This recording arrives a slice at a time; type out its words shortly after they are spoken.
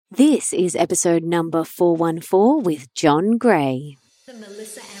This is episode number 414 with John Gray. The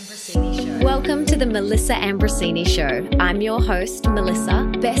Melissa Ambrosini Show. Welcome to the Melissa Ambrosini Show. I'm your host,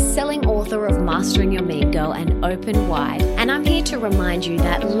 Melissa, best-selling author of Mastering Your Mean Girl and Open Wide. And I'm here to remind you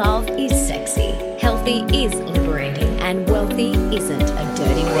that love is sexy, healthy is liberating, and wealthy isn't a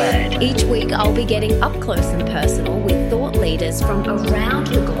dirty word. Each week, I'll be getting up close and personal with thought leaders from around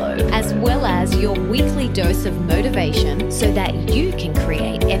the globe, as well as your weekly dose of motivation so that you can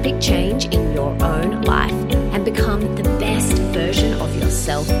create epic change in your own life and become the best version of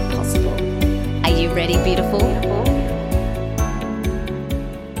yourself possible. Are you ready, beautiful?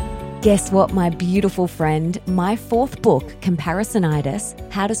 Guess what, my beautiful friend? My fourth book, Comparisonitis,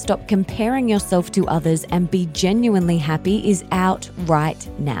 How to Stop Comparing Yourself to Others and Be Genuinely Happy, is out right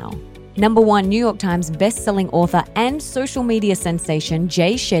now. Number one New York Times best-selling author and social media sensation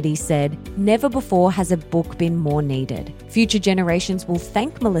Jay Shetty said, "Never before has a book been more needed. Future generations will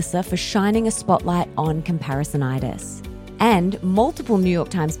thank Melissa for shining a spotlight on comparisonitis." And multiple New York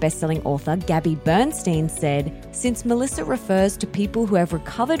Times bestselling author Gabby Bernstein said, "Since Melissa refers to people who have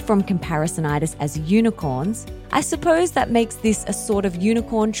recovered from comparisonitis as unicorns, I suppose that makes this a sort of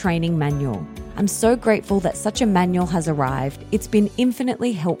unicorn training manual. I'm so grateful that such a manual has arrived. It's been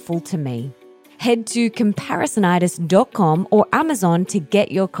infinitely helpful to me." Head to comparisonitis.com or Amazon to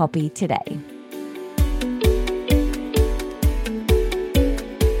get your copy today.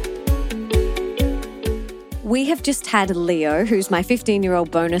 We have just had Leo, who's my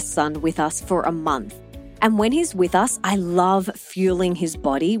 15-year-old bonus son, with us for a month. And when he's with us, I love fueling his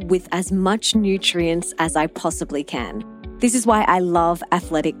body with as much nutrients as I possibly can. This is why I love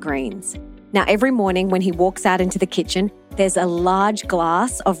Athletic Greens. Now, every morning when he walks out into the kitchen, there's a large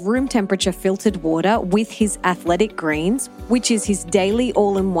glass of room temperature filtered water with his Athletic Greens, which is his daily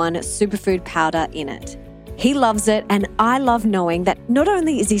all-in-one superfood powder in it. He loves it, and I love knowing that not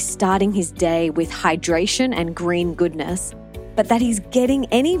only is he starting his day with hydration and green goodness, but that he's getting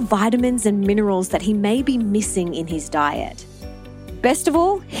any vitamins and minerals that he may be missing in his diet. Best of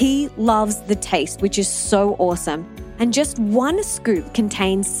all, he loves the taste, which is so awesome. And just one scoop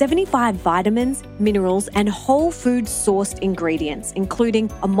contains 75 vitamins, minerals, and whole food sourced ingredients, including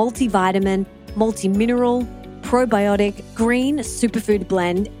a multivitamin, multi-mineral, probiotic, green superfood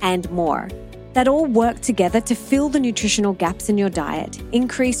blend, and more, that all work together to fill the nutritional gaps in your diet,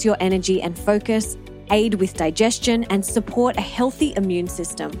 increase your energy and focus, aid with digestion, and support a healthy immune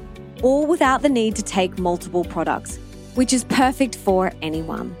system, all without the need to take multiple products, which is perfect for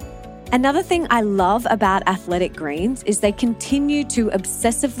anyone. Another thing I love about Athletic Greens is they continue to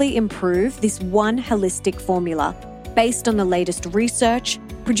obsessively improve this one holistic formula based on the latest research,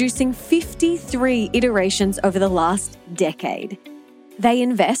 producing 53 iterations over the last decade. They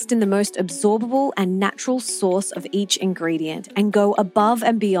invest in the most absorbable and natural source of each ingredient and go above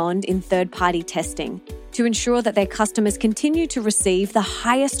and beyond in third-party testing to ensure that their customers continue to receive the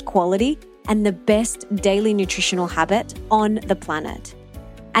highest quality and the best daily nutritional habit on the planet.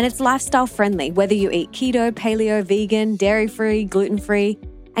 And it's lifestyle friendly, whether you eat keto, paleo, vegan, dairy-free, gluten-free,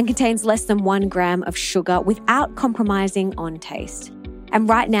 and contains less than 1 gram of sugar without compromising on taste. And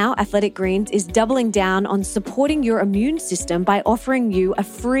right now, Athletic Greens is doubling down on supporting your immune system by offering you a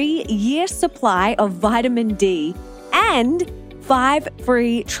free year supply of vitamin D and 5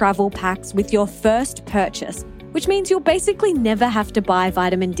 free travel packs with your first purchase, which means you'll basically never have to buy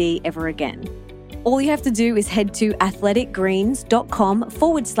vitamin D ever again. All you have to do is head to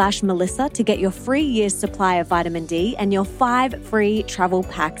athleticgreens.com/Melissa to get your free year's supply of vitamin D and your 5 free travel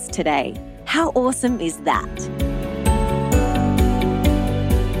packs today. How awesome is that?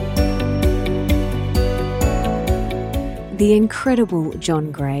 The incredible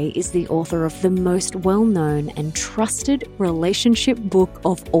John Gray is the author of the most well-known and trusted relationship book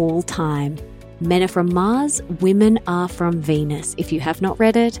of all time, Men Are From Mars, Women Are From Venus. If you have not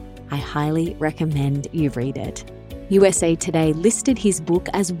read it, I highly recommend you read it. USA Today listed his book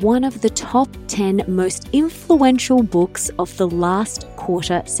as one of the top 10 most influential books of the last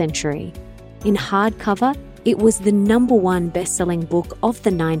quarter century. In hardcover, it was the number one best-selling book of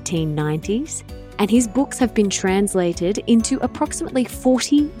the 1990s, and his books have been translated into approximately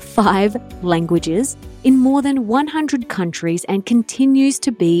 45 languages in more than 100 countries and continues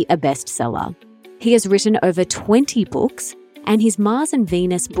to be a bestseller. He has written over 20 books, and his Mars and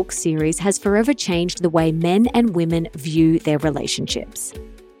Venus book series has forever changed the way men and women view their relationships.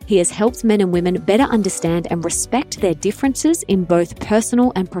 He has helped men and women better understand and respect their differences in both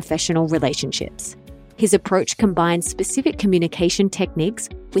personal and professional relationships. His approach combines specific communication techniques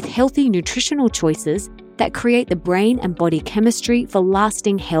with healthy nutritional choices that create the brain and body chemistry for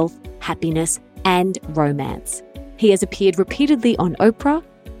lasting health, happiness, and romance. He has appeared repeatedly on Oprah,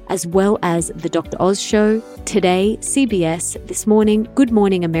 as well as The Dr. Oz Show, Today, CBS, This Morning, Good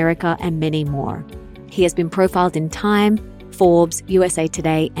Morning America, and many more. He has been profiled in Time, Forbes, USA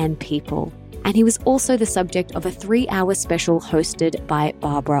Today, and People. And he was also the subject of a 3-hour special hosted by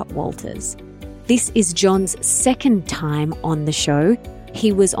Barbara Walters. This is John's second time on the show.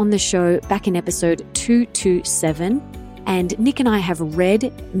 He was on the show back in episode 227, and Nick and I have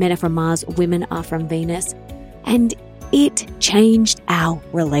read Men Are From Mars, Women Are From Venus, and it changed our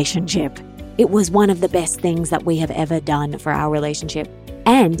relationship. It was one of the best things that we have ever done for our relationship.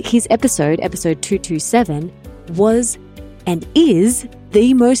 And his episode 227, was and is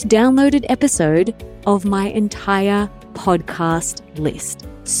the most downloaded episode of my entire podcast list.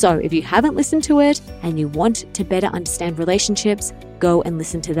 So if you haven't listened to it and you want to better understand relationships, go and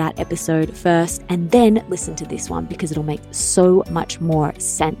listen to that episode first and then listen to this one because it'll make so much more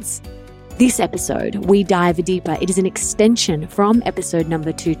sense. This episode, we dive deeper. It is an extension from episode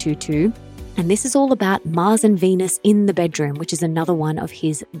number 222, and this is all about Mars and Venus in the bedroom, which is another one of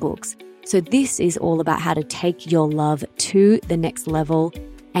his books. So this is all about how to take your love to the next level,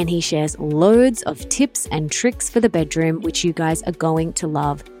 and he shares loads of tips and tricks for the bedroom, which you guys are going to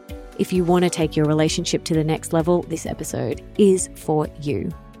love. If you want to take your relationship to the next level, this episode is for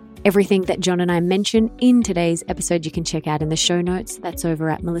you. Everything that John and I mention in today's episode, you can check out in the show notes. That's over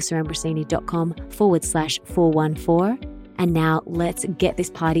at melissaambrosini.com/414. And now let's get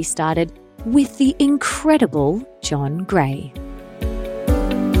this party started with the incredible John Gray.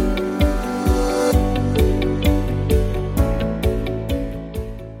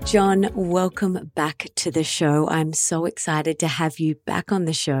 John, welcome back to the show. I'm so excited to have you back on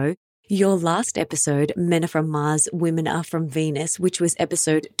the show. Your last episode, Men Are From Mars, Women Are From Venus, which was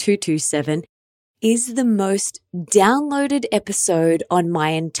episode 227, is the most downloaded episode on my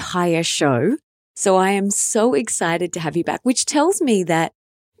entire show. So I am so excited to have you back, which tells me that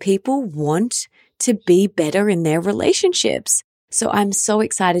people want to be better in their relationships. So I'm so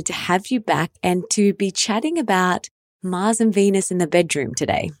excited to have you back and to be chatting about Mars and Venus in the bedroom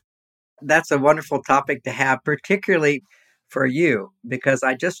today. That's a wonderful topic to have, particularly for you, because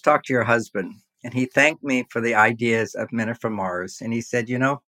I just talked to your husband and he thanked me for the ideas of Men Are From Mars. And he said,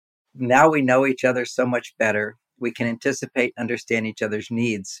 now we know each other so much better. We can anticipate, understand each other's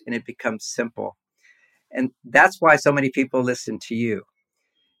needs, and it becomes simple. And that's why so many people listen to you,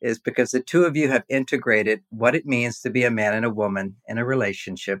 is because the two of you have integrated what it means to be a man and a woman in a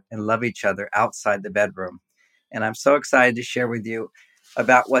relationship and love each other outside the bedroom. And I'm so excited to share with you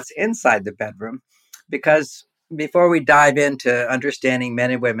about what's inside the bedroom, because before we dive into understanding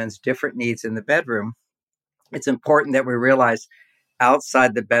men and women's different needs in the bedroom, it's important that we realize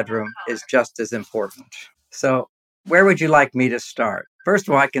outside the bedroom is just as important. So where would you like me to start? First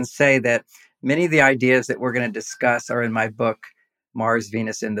of all, I can say that many of the ideas that we're going to discuss are in my book, Mars,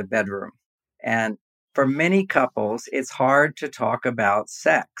 Venus in the Bedroom. And for many couples, it's hard to talk about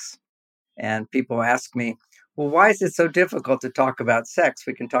sex. And people ask me, well, why is it so difficult to talk about sex?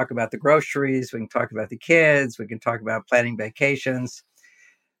 We can talk about the groceries, we can talk about the kids, we can talk about planning vacations.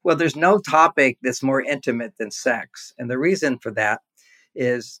 Well, there's no topic that's more intimate than sex. And the reason for that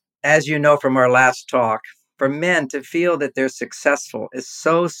is, as you know from our last talk, for men to feel that they're successful is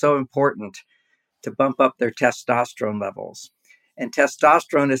so important to bump up their testosterone levels. And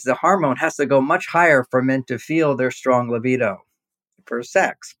testosterone is the hormone, has to go much higher for men to feel their strong libido for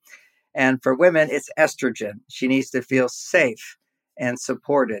sex. And for women, it's estrogen. She needs to feel safe and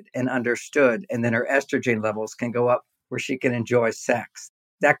supported and understood. And then her estrogen levels can go up where she can enjoy sex.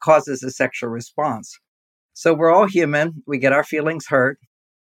 That causes a sexual response. So we're all human. We get our feelings hurt.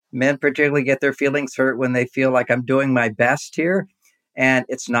 Men particularly get their feelings hurt when they feel like I'm doing my best here and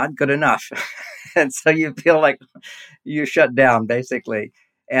it's not good enough. And so you feel like you shut down, basically.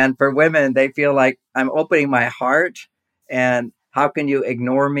 And for women, they feel like I'm opening my heart and how can you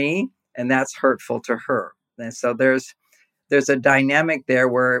ignore me? And that's hurtful to her. And so there's a dynamic there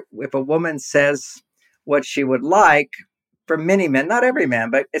where if a woman says what she would like, for many men, not every man,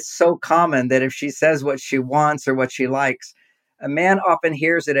 but it's so common that if she says what she wants or what she likes, a man often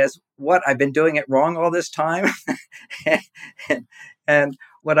hears it as, what, I've been doing it wrong all this time? and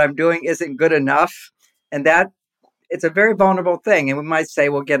what I'm doing isn't good enough. And that it's a very vulnerable thing. And we might say,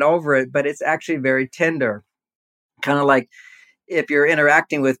 well, get over it, but it's actually very tender. Kind of like, if you're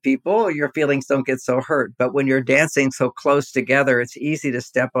interacting with people, your feelings don't get so hurt. But when you're dancing so close together, it's easy to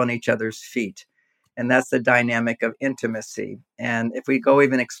step on each other's feet. And that's the dynamic of intimacy. And if we go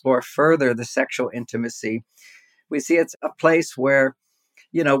even explore further the sexual intimacy, we see it's a place where,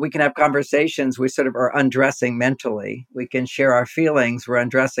 we can have conversations. We sort of are undressing mentally. We can share our feelings. We're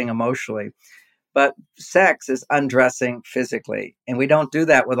undressing emotionally. But sex is undressing physically, and we don't do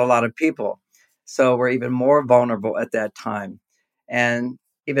that with a lot of people. So we're even more vulnerable at that time. And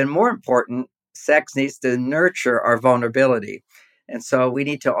even more important, sex needs to nurture our vulnerability. And so we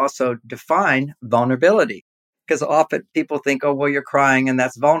need to also define vulnerability, because often people think, oh, well, you're crying and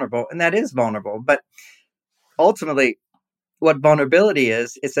that's vulnerable. And that is vulnerable. But ultimately, what vulnerability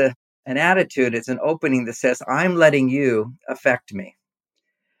is, it's an attitude, it's an opening that says, I'm letting you affect me.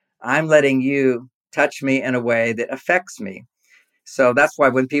 I'm letting you touch me in a way that affects me. So that's why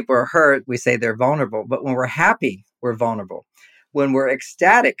when people are hurt, we say they're vulnerable. But when we're happy, we're vulnerable. When we're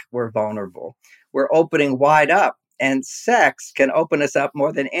ecstatic, we're vulnerable. We're opening wide up. And sex can open us up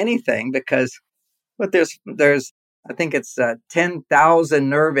more than anything because there's I think it's 10,000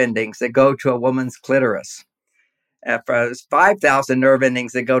 nerve endings that go to a woman's clitoris. There's 5,000 nerve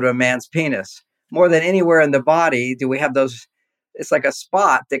endings that go to a man's penis. More than anywhere in the body do we have those. It's like a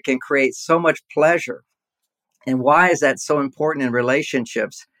spot that can create so much pleasure. And why is that so important in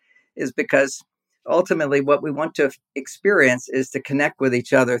relationships? Is because ultimately what we want to experience is to connect with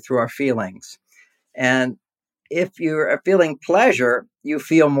each other through our feelings. And if you're feeling pleasure, you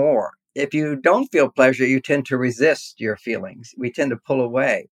feel more. If you don't feel pleasure, you tend to resist your feelings. We tend to pull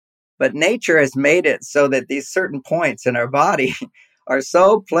away. But nature has made it so that these certain points in our body are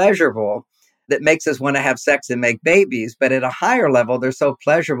so pleasurable that makes us want to have sex and make babies. But at a higher level, they're so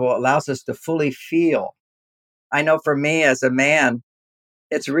pleasurable, it allows us to fully feel. I know for me as a man,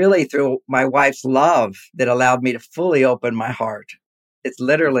 it's really through my wife's love that allowed me to fully open my heart. It's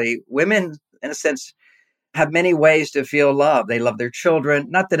literally women, in a sense, have many ways to feel love. They love their children.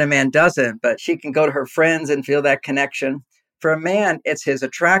 Not that a man doesn't, but she can go to her friends and feel that connection. For a man, it's his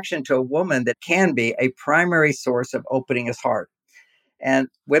attraction to a woman that can be a primary source of opening his heart. And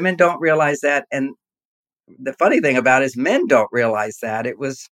women don't realize that. And the funny thing about it is men don't realize that.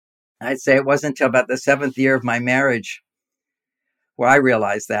 I'd say it wasn't until about the 7th year of my marriage where I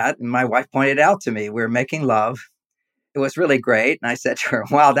realized that. And my wife pointed out to me, we were making love. It was really great. And I said to her,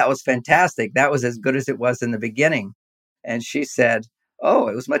 wow, that was fantastic. That was as good as it was in the beginning. And she said, oh,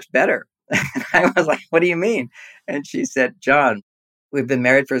 it was much better. And I was like, what do you mean? And she said, John, we've been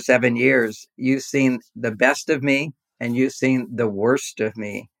married for 7 years. You've seen the best of me and you've seen the worst of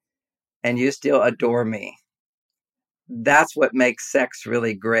me and you still adore me. That's what makes sex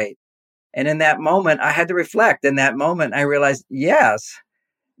really great. And in that moment, I had to reflect. In that moment, I realized, yes,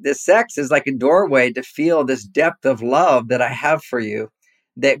 this sex is like a doorway to feel this depth of love that I have for you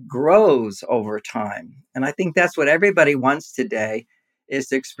that grows over time. And I think that's what everybody wants today, is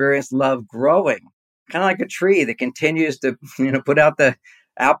to experience love growing, kind of like a tree that continues to, put out the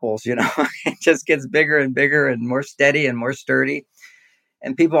apples, it just gets bigger and bigger and more steady and more sturdy.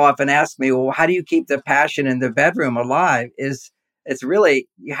 And people often ask me, well, how do you keep the passion in the bedroom alive? It's really,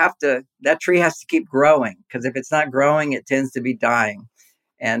 that tree has to keep growing, because if it's not growing, it tends to be dying.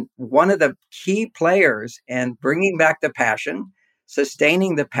 And one of the key players in bringing back the passion,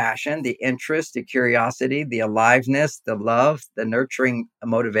 sustaining the passion, the interest, the curiosity, the aliveness, the love, the nurturing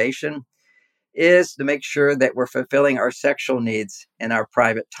motivation, is to make sure that we're fulfilling our sexual needs in our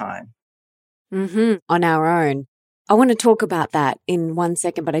private time. On our own. I want to talk about that in 1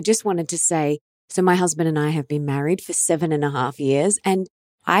 second, but I just wanted to say, so my husband and I have been married for 7.5 years, and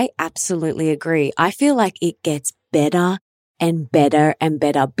I absolutely agree. I feel like it gets better and better and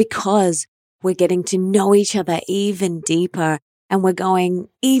better because we're getting to know each other even deeper, and we're going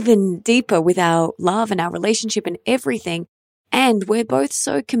even deeper with our love and our relationship and everything. And we're both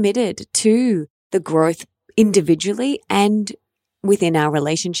so committed to the growth individually and within our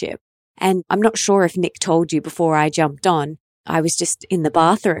relationship. And I'm not sure if Nick told you before I jumped on, I was just in the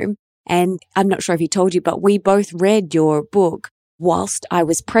bathroom, and I'm not sure if he told you, but we both read your book whilst I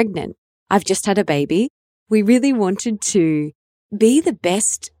was pregnant. I've just had a baby. We really wanted to be the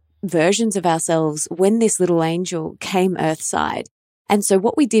best versions of ourselves when this little angel came earthside. And so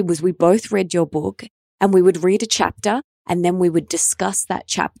what we did was we both read your book, and we would read a chapter, and then we would discuss that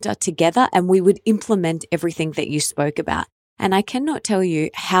chapter together, and we would implement everything that you spoke about. And I cannot tell you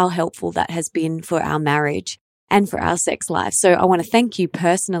how helpful that has been for our marriage and for our sex life. So I want to thank you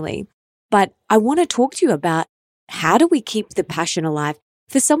personally, but I want to talk to you about how do we keep the passion alive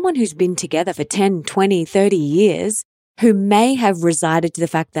for someone who's been together for 10, 20, 30 years, who may have resided to the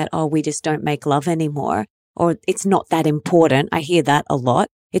fact that, oh, we just don't make love anymore, or it's not that important. I hear that a lot.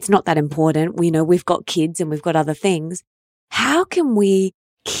 It's not that important. We've got kids and we've got other things. How can we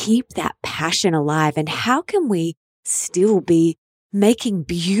keep that passion alive, and how can we still be making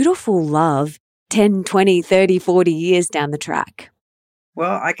beautiful love 10, 20, 30, 40 years down the track?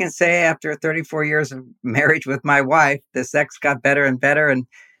 Well, I can say after 34 years of marriage with my wife, the sex got better and better. And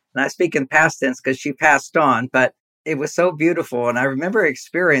And I speak in past tense because she passed on, but it was so beautiful. And I remember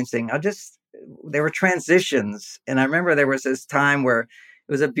experiencing, there were transitions. And I remember there was this time where it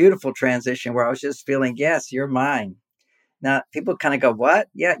was a beautiful transition where I was just feeling, yes, you're mine. Now, people kind of go, what?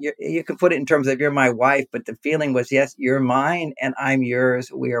 Yeah, you can put it in terms of you're my wife, but the feeling was, yes, you're mine and I'm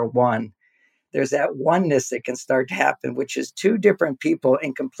yours. We are one. There's that oneness that can start to happen, which is two different people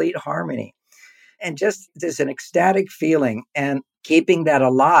in complete harmony. And just there's an ecstatic feeling. And keeping that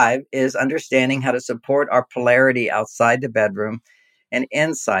alive is understanding how to support our polarity outside the bedroom and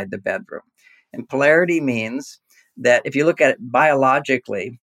inside the bedroom. And polarity means that if you look at it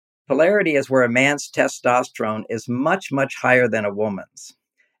biologically, polarity is where a man's testosterone is much, much higher than a woman's.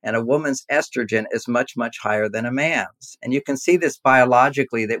 And a woman's estrogen is much, much higher than a man's. And you can see this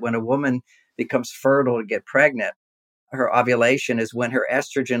biologically that when a woman becomes fertile to get pregnant, her ovulation is when her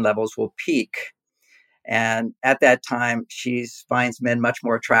estrogen levels will peak. And at that time, she finds men much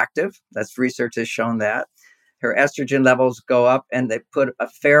more attractive. That's research has shown that. Her estrogen levels go up and they put a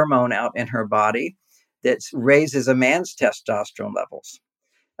pheromone out in her body that raises a man's testosterone levels.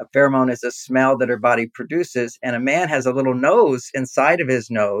 A pheromone is a smell that her body produces, and a man has a little nose inside of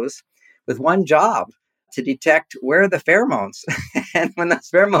his nose with one job to detect where are the pheromones. And when those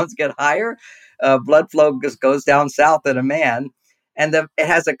pheromones get higher, blood flow goes down south in a man. And it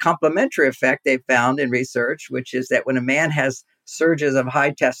has a complementary effect they've found in research, which is that when a man has surges of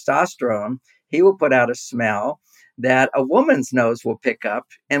high testosterone, he will put out a smell that a woman's nose will pick up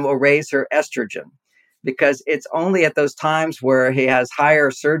and will raise her estrogen. Because it's only at those times where he has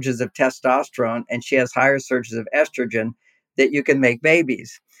higher surges of testosterone and she has higher surges of estrogen that you can make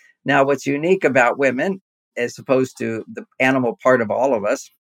babies. Now, what's unique about women, as opposed to the animal part of all of us,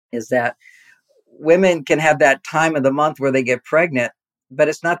 is that women can have that time of the month where they get pregnant, but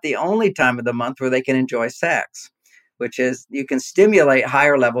it's not the only time of the month where they can enjoy sex, which is you can stimulate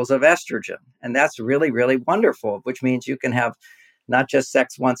higher levels of estrogen. And that's really, really wonderful, which means you can have not just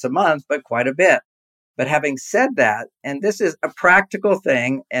sex once a month, but quite a bit. But having said that, and this is a practical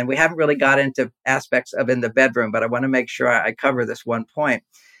thing, and we haven't really got into aspects of in the bedroom, but I want to make sure I cover this one point,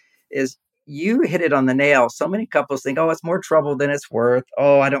 is you hit it on the nail. So many couples think, oh, it's more trouble than it's worth.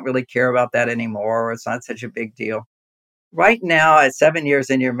 Oh, I don't really care about that anymore. Or it's not such a big deal. Right now, at 7 years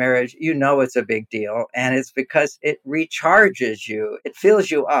in your marriage, you know it's a big deal. And it's because it recharges you. It fills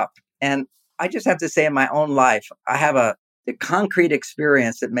you up. And I just have to say in my own life, I have the concrete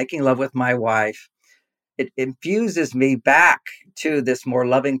experience that making love with my wife, it infuses me back to this more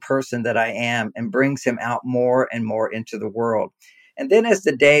loving person that I am and brings him out more and more into the world. And then as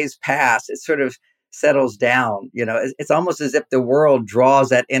the days pass, it sort of settles down. You know, it's almost as if the world draws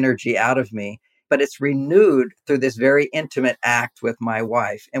that energy out of me, but it's renewed through this very intimate act with my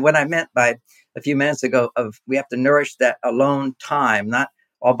wife. And what I meant by a few minutes ago of we have to nourish that alone time, not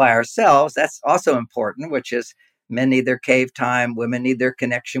all by ourselves. That's also important, which is men need their cave time, women need their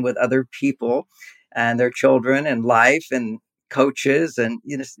connection with other people and their children and life and coaches and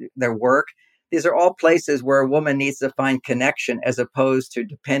their work. These are all places where a woman needs to find connection as opposed to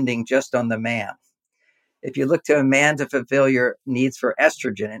depending just on the man. If you look to a man to fulfill your needs for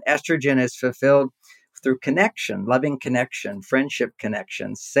estrogen, and estrogen is fulfilled through connection, loving connection, friendship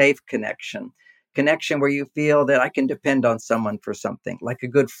connection, safe connection, connection where you feel that I can depend on someone for something, like a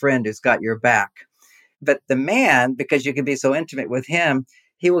good friend who's got your back. But the man, because you can be so intimate with him,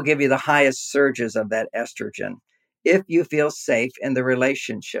 he will give you the highest surges of that estrogen if you feel safe in the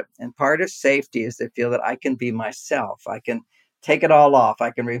relationship. And part of safety is to feel that I can be myself. I can take it all off.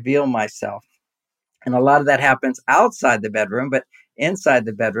 I can reveal myself. And a lot of that happens outside the bedroom, but inside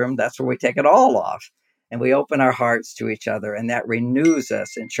the bedroom, that's where we take it all off. And we open our hearts to each other, and that renews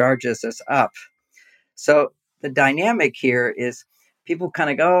us and charges us up. So the dynamic here is people kind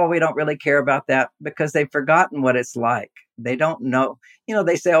of go, oh, we don't really care about that because they've forgotten what it's like. They don't know.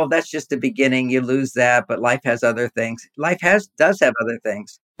 They say, oh, that's just the beginning. You lose that, but life has other things. Life does have other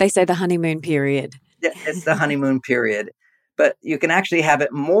things. They say the honeymoon period. Yeah, it's the honeymoon period. But you can actually have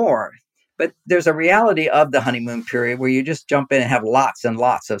it more. But there's a reality of the honeymoon period where you just jump in and have lots and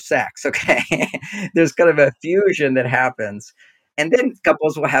lots of sex, okay? There's kind of a fusion that happens. And then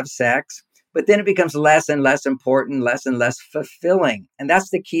couples will have sex, but then it becomes less and less important, less and less fulfilling. And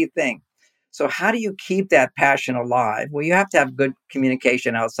that's the key thing. So how do you keep that passion alive? Well, you have to have good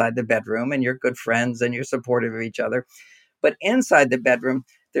communication outside the bedroom, and you're good friends and you're supportive of each other. But inside the bedroom,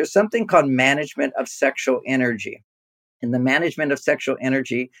 there's something called management of sexual energy. And the management of sexual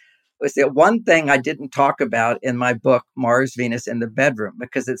energy was the one thing I didn't talk about in my book, Mars, Venus in the Bedroom,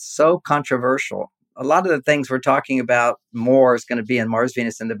 because it's so controversial. A lot of the things we're talking about more is going to be in Mars,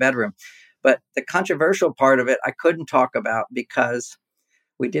 Venus in the Bedroom. But the controversial part of it, I couldn't talk about because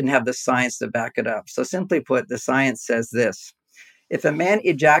We didn't have the science to back it up. So simply put, the science says this. If a man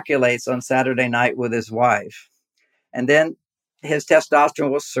ejaculates on Saturday night with his wife, and then his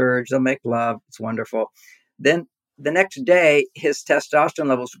testosterone will surge, they'll make love, it's wonderful. Then the next day, his testosterone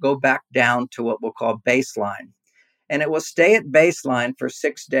levels go back down to what we'll call baseline. And it will stay at baseline for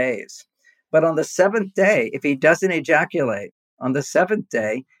 6 days. But on the 7th day, if he doesn't ejaculate, on the 7th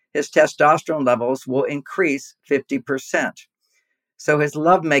day, his testosterone levels will increase 50%. So his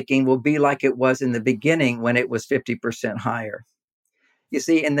lovemaking will be like it was in the beginning when it was 50% higher. You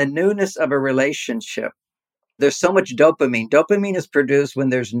see, in the newness of a relationship, there's so much dopamine. Dopamine is produced when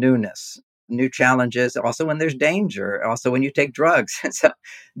there's newness, new challenges, also when there's danger, also when you take drugs. So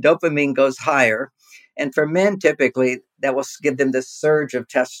dopamine goes higher. And for men, typically, that will give them this surge of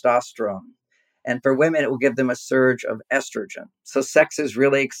testosterone. And for women, it will give them a surge of estrogen. So sex is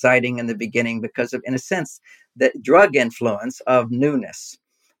really exciting in the beginning because of, in a sense, the drug influence of newness.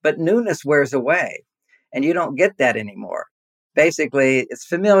 But newness wears away, and you don't get that anymore. Basically, it's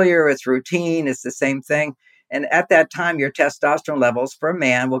familiar, it's routine, it's the same thing. And at that time, your testosterone levels for a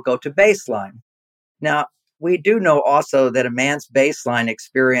man will go to baseline. Now, we do know also that a man's baseline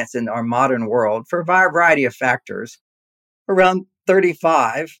experience in our modern world, for a variety of factors, around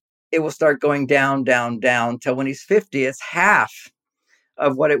 35, it will start going down, down, down till when he's 50, it's half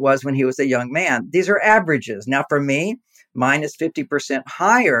of what it was when he was a young man. These are averages. Now, for me, mine is 50%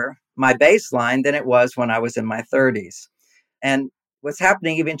 higher, my baseline, than it was when I was in my 30s. And what's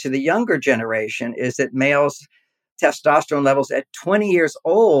happening even to the younger generation is that males' testosterone levels at 20 years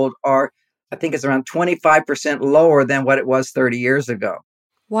old are, I think it's around 25% lower than what it was 30 years ago.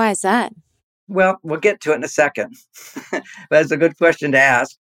 Why is that? Well, we'll get to it in a second. But it's a good question to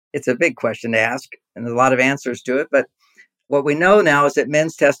ask. It's a big question to ask, and there's a lot of answers to it. But what we know now is that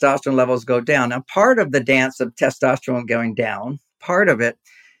men's testosterone levels go down. Now, part of the dance of testosterone going down, part of it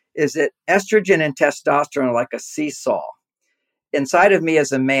is that estrogen and testosterone are like a seesaw. Inside of me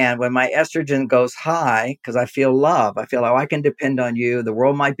as a man, when my estrogen goes high, because I feel love, I feel, oh, I can depend on you. The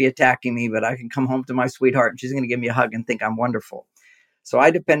world might be attacking me, but I can come home to my sweetheart and she's going to give me a hug and think I'm wonderful. So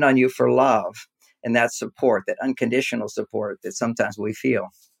I depend on you for love and that support, that unconditional support that sometimes we feel.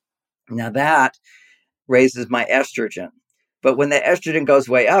 Now that raises my estrogen. But when the estrogen goes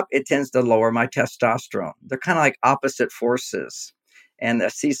way up, it tends to lower my testosterone. They're kind of like opposite forces. And the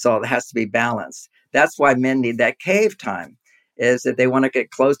seesaw has to be balanced. That's why men need that cave time. Is that they want to get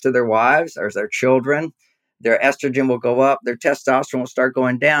close to their wives or their children, their estrogen will go up, their testosterone will start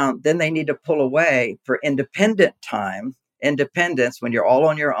going down. Then they need to pull away for independent time. Independence, when you're all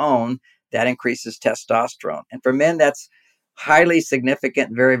on your own, that increases testosterone. And for men, that's highly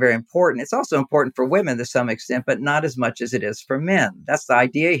significant, very, very important. It's also important for women to some extent, but not as much as it is for men. That's the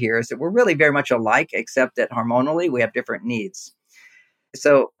idea here, is that we're really very much alike, except that hormonally we have different needs.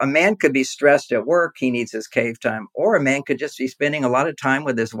 So a man could be stressed at work, he needs his cave time, or a man could just be spending a lot of time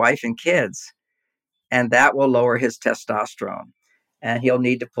with his wife and kids, and that will lower his testosterone, and he'll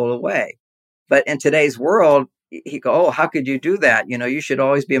need to pull away. But in today's world, he go, oh, how could you do that? You know, you should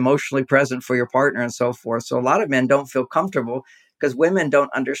always be emotionally present for your partner and so forth. So a lot of men don't feel comfortable because women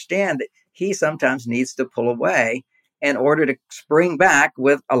don't understand that he sometimes needs to pull away in order to spring back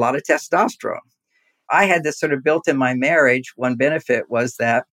with a lot of testosterone. I had this sort of built in my marriage. One benefit was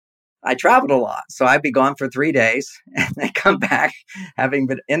that I traveled a lot. So I'd be gone for 3 days and I come back having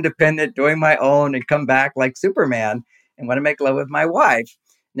been independent, doing my own, and come back like Superman and want to make love with my wife.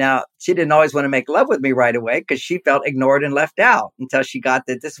 Now, she didn't always want to make love with me right away because she felt ignored and left out until she got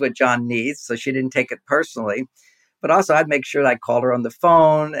that this is what John needs. So she didn't take it personally. But also I'd make sure I'd call her on the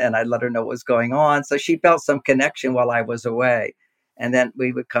phone and I'd let her know what was going on. So she felt some connection while I was away. And then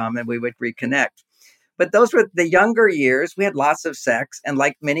we would come and we would reconnect. But those were the younger years. We had lots of sex. And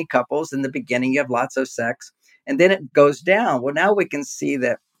like many couples, in the beginning, you have lots of sex. And then it goes down. Well, now we can see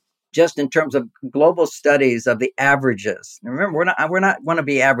that just in terms of global studies of the averages. Now remember, we're not want to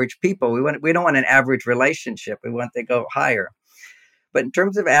be average people. We don't want an average relationship. We want to go higher. But in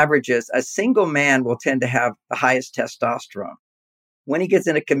terms of averages, a single man will tend to have the highest testosterone. When he gets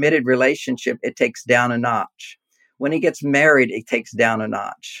in a committed relationship, it takes down a notch. When he gets married, it takes down a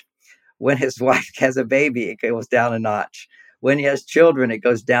notch. When his wife has a baby, it goes down a notch. When he has children, it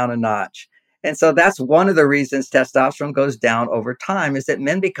goes down a notch. And so that's one of the reasons testosterone goes down over time, is that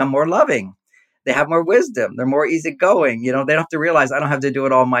men become more loving. They have more wisdom. They're more easygoing. You know, they don't have to realize I don't have to do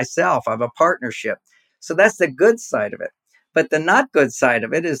it all myself. I have a partnership. So that's the good side of it. But the not good side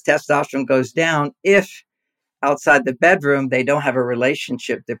of it is testosterone goes down if outside the bedroom, they don't have a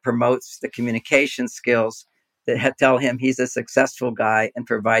relationship that promotes the communication skills that tell him he's a successful guy and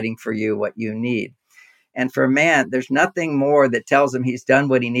providing for you what you need. And for a man, there's nothing more that tells him he's done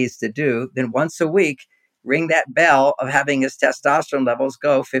what he needs to do than once a week ring that bell of having his testosterone levels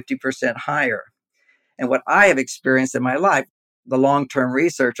go 50% higher. And what I have experienced in my life, the long-term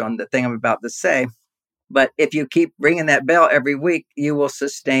research on the thing I'm about to say, but if you keep ringing that bell every week, you will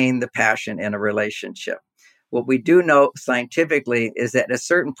sustain the passion in a relationship. What we do know scientifically is that at a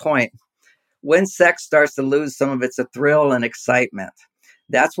certain point, when sex starts to lose some of its thrill and excitement,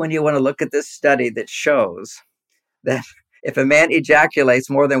 that's when you want to look at this study that shows that if a man ejaculates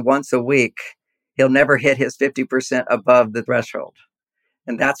more than once a week, he'll never hit his 50% above the threshold.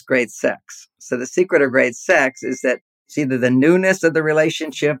 And that's great sex. So the secret of great sex is that it's either the newness of the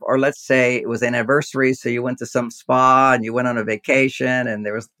relationship, or let's say it was an anniversary, so you went to some spa and you went on a vacation and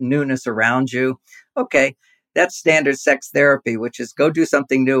there was newness around you. Okay, that's standard sex therapy, which is go do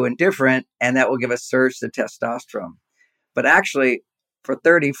something new and different, and that will give a surge to testosterone. But actually, for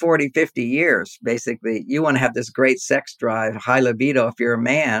 30, 40, 50 years, basically, you want to have this great sex drive, high libido if you're a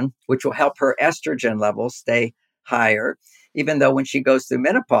man, which will help her estrogen levels stay higher. Even though when she goes through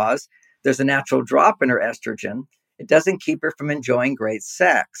menopause, there's a natural drop in her estrogen. It doesn't keep her from enjoying great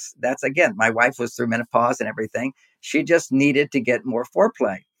sex. That's, again, my wife was through menopause and everything. She just needed to get more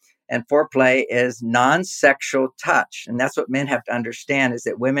foreplay. And foreplay is non-sexual touch. And that's what men have to understand, is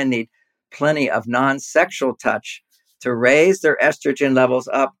that women need plenty of non-sexual touch to raise their estrogen levels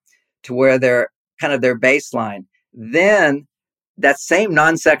up to where they're kind of their baseline. Then that same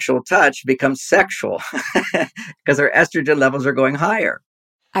non-sexual touch becomes sexual because their estrogen levels are going higher.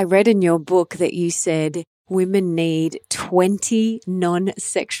 I read in your book that you said women need 20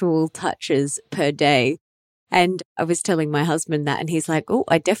 non-sexual touches per day. And I was telling my husband that, and he's like, oh,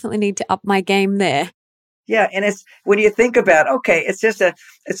 I definitely need to up my game there. Yeah. And it's when you think about, okay, it's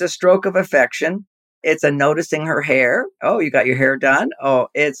a stroke of affection. It's a noticing her hair. Oh, you got your hair done. Oh,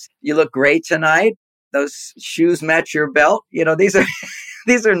 it's you look great tonight. Those shoes match your belt. You know, these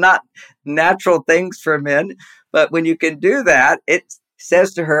are not natural things for men. But when you can do that, it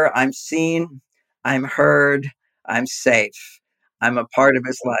says to her, I'm seen, I'm heard, I'm safe. I'm a part of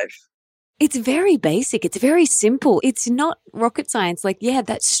his life. It's very basic. It's very simple. It's not rocket science. Like, yeah,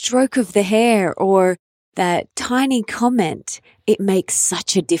 that stroke of the hair or that tiny comment, it makes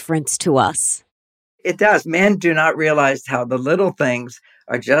such a difference to us. It does. Men do not realize how the little things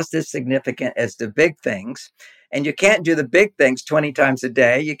are just as significant as the big things. And you can't do the big things 20 times a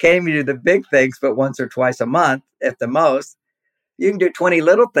day. You can't even do the big things but once or twice a month, at the most. You can do 20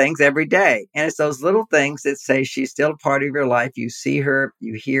 little things every day. And it's those little things that say she's still a part of your life. You see her,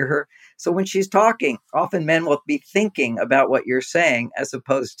 you hear her. So when she's talking, often men will be thinking about what you're saying as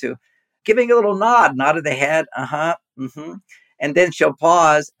opposed to giving a little nod of the head. Mm-hmm. And then she'll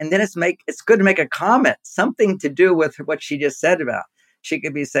pause, and then it's good to make a comment, something to do with what she just said about. She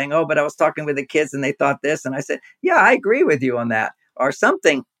could be saying, oh, but I was talking with the kids and they thought this. And I said, yeah, I agree with you on that. Or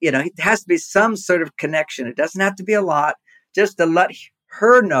something, it has to be some sort of connection. It doesn't have to be a lot, just to let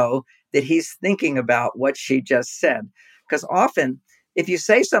her know that he's thinking about what she just said. Because often, if you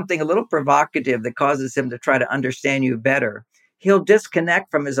say something a little provocative that causes him to try to understand you better, he'll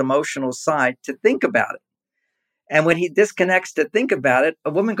disconnect from his emotional side to think about it. And when he disconnects to think about it, a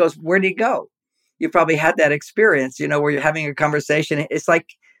woman goes, where'd he go? You probably had that experience, where you're having a conversation. It's like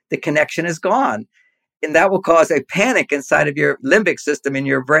the connection is gone. And that will cause a panic inside of your limbic system in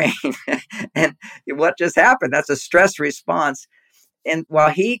your brain. And what just happened? That's a stress response. And while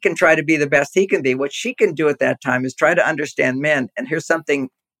he can try to be the best he can be, what she can do at that time is try to understand men. And here's something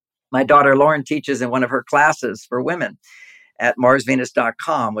my daughter Lauren teaches in one of her classes for women at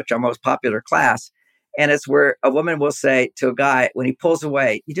MarsVenus.com, which is our most popular class. And it's where a woman will say to a guy, when he pulls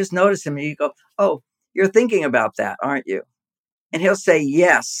away, you just notice him and you go, oh, you're thinking about that, aren't you? And he'll say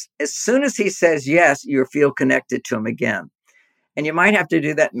yes. As soon as he says yes, you feel connected to him again. And you might have to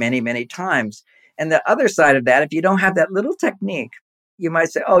do that many, many times. And the other side of that, if you don't have that little technique, you might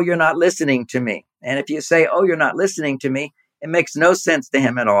say, oh, you're not listening to me. And if you say, oh, you're not listening to me, it makes no sense to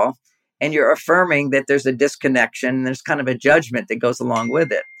him at all. And you're affirming that there's a disconnection. And there's kind of a judgment that goes along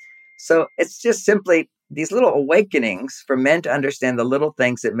with it. So it's just simply these little awakenings for men to understand the little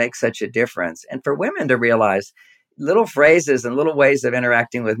things that make such a difference. And for women to realize little phrases and little ways of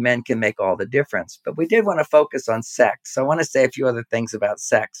interacting with men can make all the difference. But we did want to focus on sex. So I want to say a few other things about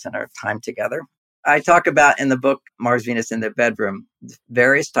sex and our time together. I talk about in the book, Mars, Venus in the Bedroom,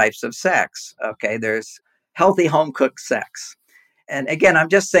 various types of sex. Okay, there's healthy home-cooked sex. And again, I'm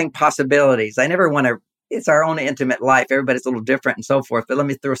just saying possibilities. I never want to, it's our own intimate life. Everybody's a little different and so forth. But let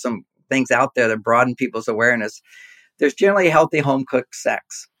me throw some things out there that broaden people's awareness. There's generally healthy home-cooked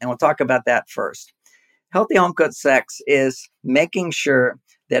sex. And we'll talk about that first. Healthy home-cooked sex is making sure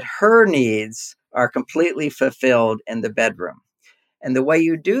that her needs are completely fulfilled in the bedroom. And the way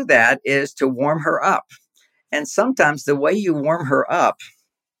you do that is to warm her up. And sometimes the way you warm her up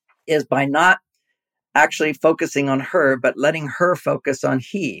is by not actually focusing on her, but letting her focus on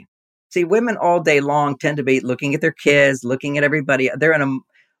he. See, women all day long tend to be looking at their kids, looking at everybody. They're in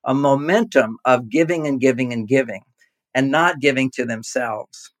a momentum of giving and giving and giving and not giving to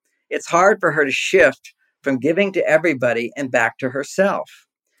themselves. It's hard for her to shift from giving to everybody and back to herself.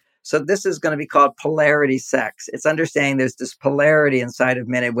 So this is going to be called polarity sex. It's understanding there's this polarity inside of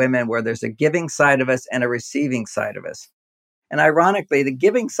men and women where there's a giving side of us and a receiving side of us. And ironically, the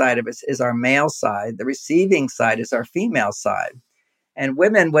giving side of us is our male side. The receiving side is our female side. And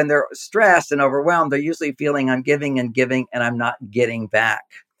women, when they're stressed and overwhelmed, they're usually feeling I'm giving and giving and I'm not getting back.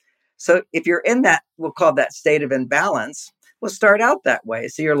 So if you're in that, we'll call that state of imbalance, we'll start out that way.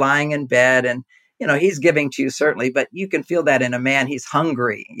 So you're lying in bed and, he's giving to you certainly, but you can feel that in a man. He's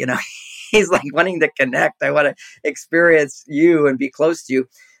hungry, he's like wanting to connect. I want to experience you and be close to you.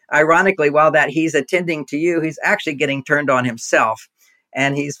 Ironically, while that he's attending to you, he's actually getting turned on himself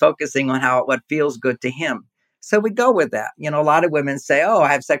and he's focusing on what feels good to him. So we go with that. A lot of women say, oh,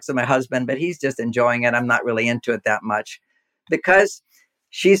 I have sex with my husband, but he's just enjoying it. I'm not really into it that much because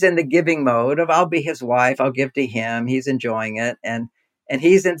she's in the giving mode of I'll be his wife. I'll give to him. He's enjoying it. And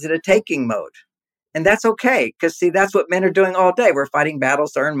he's into the taking mode. And that's okay. Because see, that's what men are doing all day. We're fighting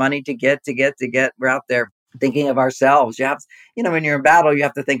battles to earn money to get. We're out there thinking of ourselves. You have, when you're in battle, you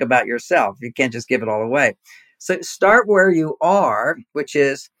have to think about yourself. You can't just give it all away. So start where you are, which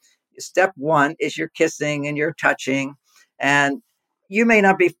is step one is you're kissing and you're touching. And you may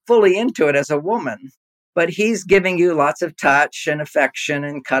not be fully into it as a woman, but he's giving you lots of touch and affection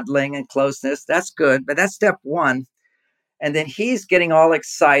and cuddling and closeness. That's good. But that's step one. And then he's getting all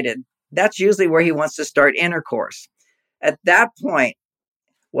excited. That's usually where he wants to start intercourse. At that point,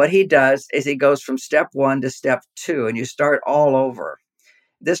 what he does is he goes from step one to step two, and you start all over.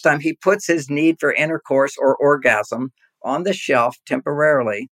 This time, he puts his need for intercourse or orgasm on the shelf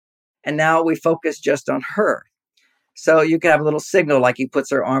temporarily, and now we focus just on her. So you can have a little signal like he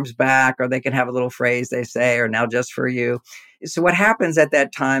puts her arms back, or they can have a little phrase they say, or now just for you. So what happens at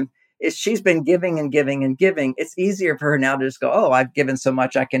that time is she's been giving and giving and giving. It's easier for her now to just go, oh, I've given so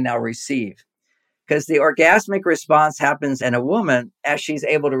much, I can now receive. Because the orgasmic response happens in a woman as she's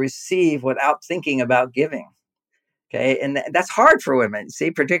able to receive without thinking about giving. Okay. And that's hard for women,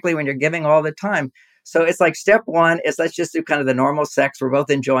 see, particularly when you're giving all the time. So it's like step one is let's just do kind of the normal sex. We're both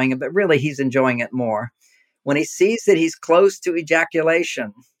enjoying it, but really he's enjoying it more. When he sees that he's close to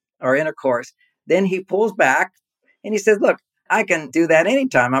ejaculation or intercourse, then he pulls back and he says, look, I can do that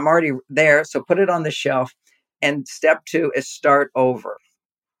anytime. I'm already there. So put it on the shelf. And step two is start over.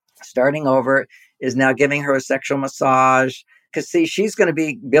 Starting over is now giving her a sexual massage. Because see, she's going to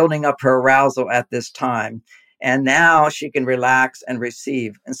be building up her arousal at this time. And now she can relax and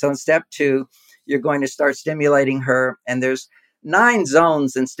receive. And so in step two, you're going to start stimulating her. And there's 9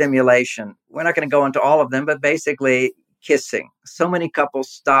 zones in stimulation. We're not going to go into all of them, but basically kissing. So many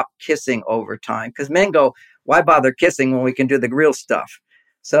couples stop kissing over time because men go, why bother kissing when we can do the real stuff?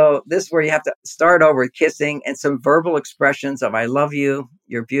 So this is where you have to start over with kissing and some verbal expressions of I love you,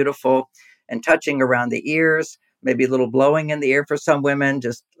 you're beautiful, and touching around the ears, maybe a little blowing in the ear for some women,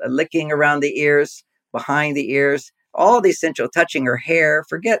 just licking around the ears, behind the ears, all the essential, touching her hair.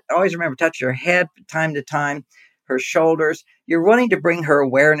 Always remember, touch her head time to time, her shoulders. You're wanting to bring her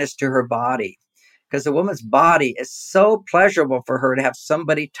awareness to her body because the woman's body is so pleasurable for her to have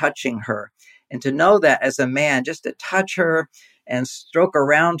somebody touching her. And to know that as a man, just to touch her and stroke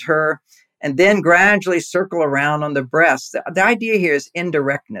around her and then gradually circle around on the breast. The idea here is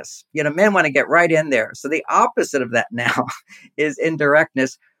indirectness. Men want to get right in there. So the opposite of that now is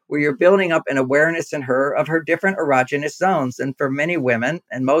indirectness, where you're building up an awareness in her of her different erogenous zones. And for many women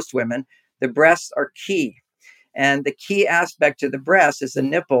and most women, the breasts are key. And the key aspect to the breast is the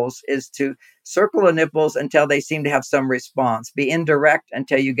nipples, is to circle the nipples until they seem to have some response. Be indirect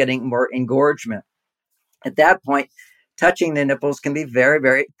until you're getting more engorgement. At that point, touching the nipples can be very,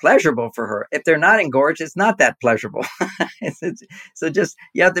 very pleasurable for her. If they're not engorged, it's not that pleasurable. So just,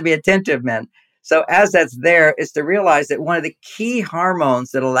 you have to be attentive, men. So as that's there, is to realize that one of the key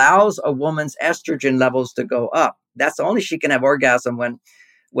hormones that allows a woman's estrogen levels to go up. That's only she can have orgasm when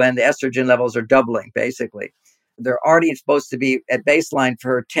the estrogen levels are doubling, basically. They're already supposed to be at baseline for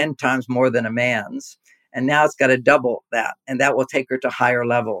her 10 times more than a man's. And now it's got to double that. And that will take her to higher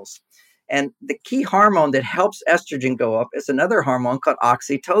levels. And the key hormone that helps estrogen go up is another hormone called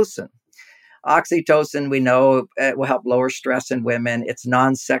oxytocin. Oxytocin, we know, it will help lower stress in women. It's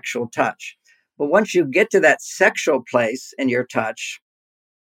non-sexual touch. But once you get to that sexual place in your touch,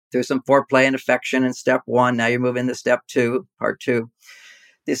 There's some foreplay and affection in step 1. Now you're moving to step 2, part 2.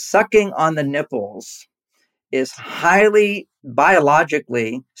 The sucking on the nipples is highly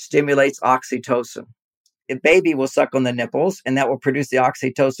biologically stimulates oxytocin. A baby will suck on the nipples, and that will produce the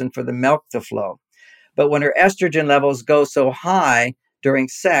oxytocin for the milk to flow. But when her estrogen levels go so high during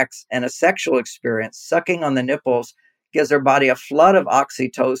sex and a sexual experience, sucking on the nipples gives her body a flood of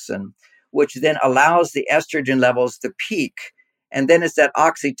oxytocin, which then allows the estrogen levels to peak. And then it's that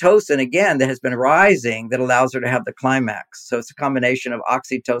oxytocin, again, that has been rising that allows her to have the climax. So it's a combination of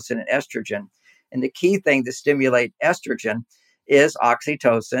oxytocin and estrogen. And the key thing to stimulate estrogen is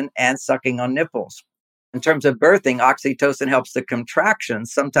oxytocin and sucking on nipples. In terms of birthing, oxytocin helps the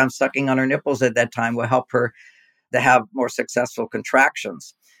contractions. Sometimes sucking on her nipples at that time will help her to have more successful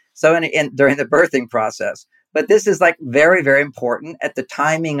contractions. So during the birthing process. But this is like very, very important. At the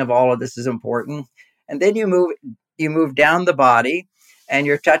timing of all of this is important. And then you move down the body and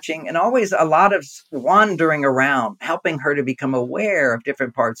you're touching, and always a lot of wandering around, helping her to become aware of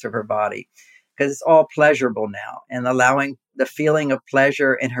different parts of her body, because it's all pleasurable now, and allowing the feeling of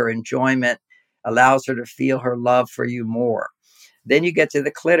pleasure and her enjoyment allows her to feel her love for you more. Then you get to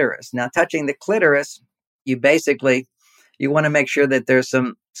the clitoris. Now, touching the clitoris, you want to make sure that there's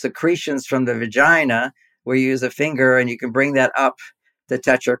some secretions from the vagina where you use a finger and you can bring that up to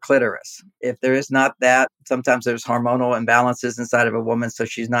touch her clitoris. If there is not that, sometimes there's hormonal imbalances inside of a woman, so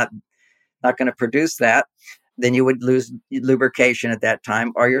she's not going to produce that. Then you would lose lubrication at that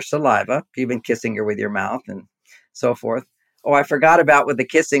time, or your saliva. You've been kissing her with your mouth and so forth. Oh, I forgot about with the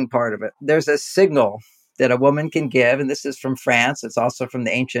kissing part of it. There's a signal that a woman can give, and this is from France. It's also from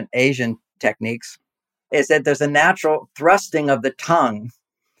the ancient Asian techniques, is that there's a natural thrusting of the tongue.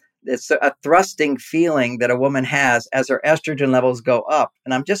 It's a thrusting feeling that a woman has as her estrogen levels go up.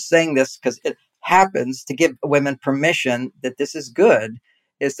 And I'm just saying this because it happens to give women permission that this is good,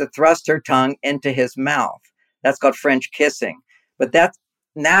 is to thrust her tongue into his mouth. That's called French kissing. But that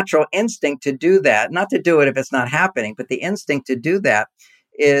natural instinct to do that, not to do it if it's not happening, but the instinct to do that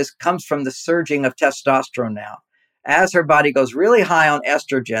comes from the surging of testosterone now. As her body goes really high on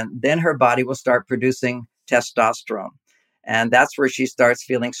estrogen, then her body will start producing testosterone. And that's where she starts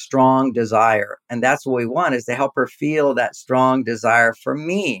feeling strong desire. And that's what we want, is to help her feel that strong desire for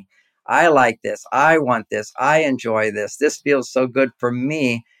me. I like this. I want this. I enjoy this. This feels so good for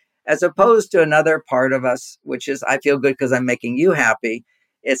me, as opposed to another part of us, which is I feel good because I'm making you happy.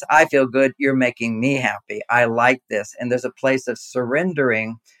 It's I feel good. You're making me happy. I like this. And there's a place of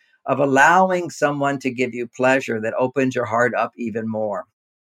surrendering, of allowing someone to give you pleasure that opens your heart up even more.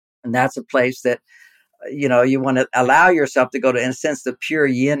 And that's a place that you want to allow yourself to go to, in a sense, the pure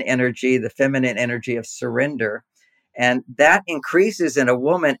yin energy, the feminine energy of surrender. And that increases in a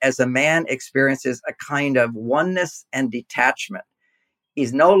woman as a man experiences a kind of oneness and detachment.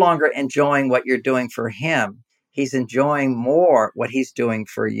 He's no longer enjoying what you're doing for him. He's enjoying more what he's doing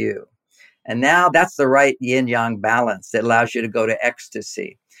for you. And now that's the right yin-yang balance that allows you to go to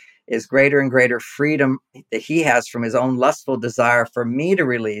ecstasy, is greater and greater freedom that he has from his own lustful desire for me to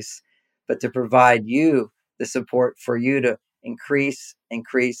release, but to provide you the support for you to increase.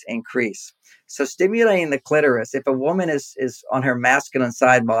 So stimulating the clitoris, if a woman is on her masculine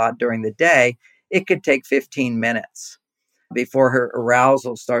side a lot during the day, it could take 15 minutes before her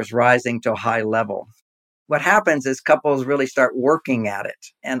arousal starts rising to a high level. What happens is couples really start working at it.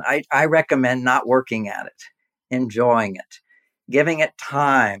 And I recommend not working at it, enjoying it, giving it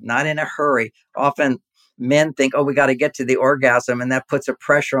time, not in a hurry. Often men think, we got to get to the orgasm. And that puts a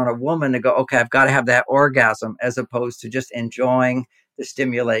pressure on a woman to go, okay, I've got to have that orgasm, as opposed to just enjoying the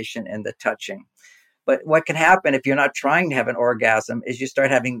stimulation and the touching. But what can happen if you're not trying to have an orgasm is you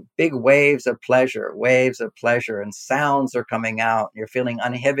start having big waves of pleasure, and sounds are coming out. You're feeling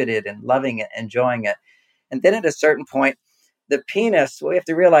uninhibited and loving it, enjoying it. And then at a certain point, the penis, we have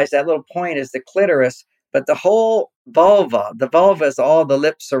to realize that little point is the clitoris, but the whole vulva is all the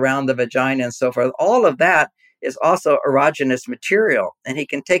lips around the vagina and so forth. All of that is also erogenous material. And he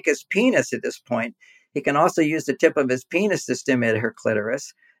can take his penis at this point. He can also use the tip of his penis to stimulate her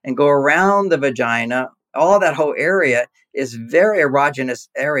clitoris and go around the vagina. All that whole area is very erogenous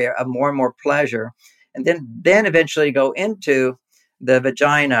area of more and more pleasure. And then eventually go into the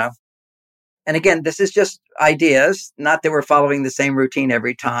vagina. And again, this is just ideas, not that we're following the same routine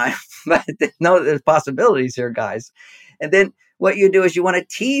every time, but no, there's possibilities here, guys. And then what you do is you want to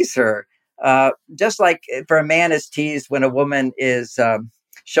tease her, just like for a man is teased when a woman is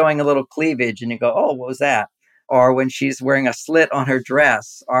showing a little cleavage and you go, oh, what was that? Or when she's wearing a slit on her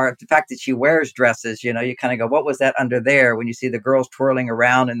dress, or the fact that she wears dresses, you kind of go, what was that under there? When you see the girls twirling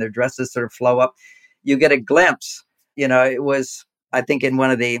around and their dresses sort of flow up, you get a glimpse. It was I think in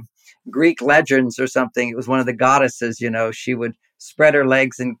one of the Greek legends or something, it was one of the goddesses, she would spread her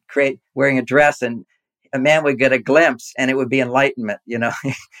legs and wearing a dress, and a man would get a glimpse and it would be enlightenment.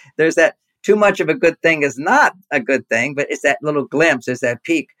 There's that too much of a good thing is not a good thing, but it's that little glimpse, it's that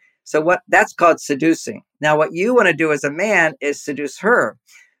peak. So that's called seducing. Now, what you want to do as a man is seduce her,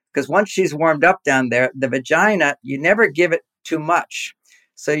 because once she's warmed up down there, the vagina, you never give it too much.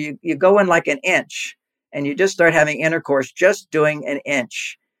 So you go in like an inch and you just start having intercourse, just doing an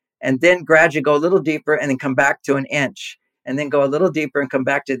inch. And then gradually go a little deeper and then come back to an inch. And then go a little deeper and come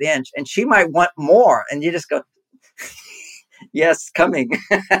back to the inch. And she might want more. And you just go, yes, coming.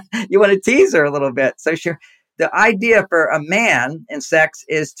 You want to tease her a little bit. So the idea for a man in sex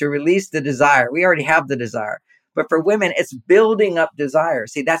is to release the desire. We already have the desire. But for women, it's building up desire.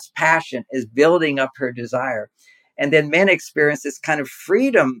 See, that's passion, is building up her desire. And then men experience this kind of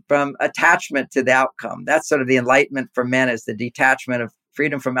freedom from attachment to the outcome. That's sort of the enlightenment for men, is the detachment of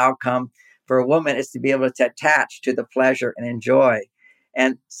freedom from outcome. For a woman is to be able to attach to the pleasure and enjoy.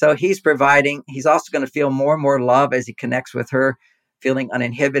 And so he's also going to feel more and more love as he connects with her, feeling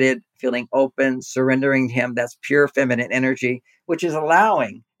uninhibited, feeling open, surrendering to him. That's pure feminine energy, which is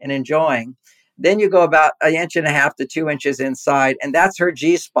allowing and enjoying. Then you go about 1.5 inches to 2 inches inside, and that's her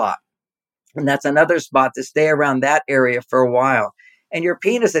G spot. And that's another spot to stay around that area for a while. And your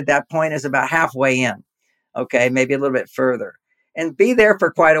penis at that point is about halfway in, okay, maybe a little bit further. And be there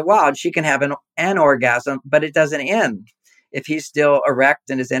for quite a while. She can have an orgasm, but it doesn't end. If he's still erect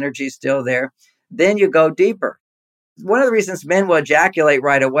and his energy is still there, then you go deeper. One of the reasons men will ejaculate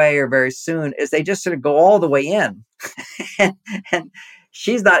right away or very soon is they just sort of go all the way in. and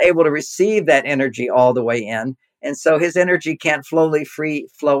she's not able to receive that energy all the way in. And so his energy can't flow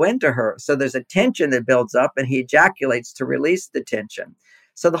into her. So there's a tension that builds up and he ejaculates to release the tension.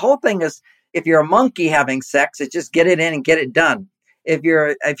 So the whole thing is, if you're a monkey having sex, it's just get it in and get it done. If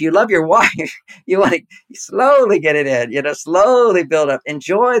you love your wife, you want to slowly get it in, slowly build up,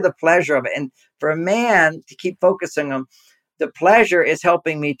 enjoy the pleasure of it. And for a man to keep focusing on the pleasure is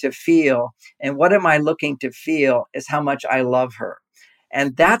helping me to feel. And what am I looking to feel is how much I love her.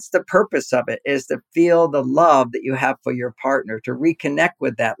 And that's the purpose of it, is to feel the love that you have for your partner, to reconnect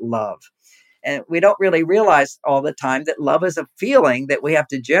with that love. And we don't really realize all the time that love is a feeling that we have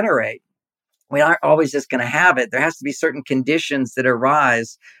to generate. We aren't always just going to have it. There has to be certain conditions that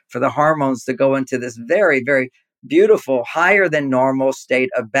arise for the hormones to go into this very, very beautiful, higher than normal state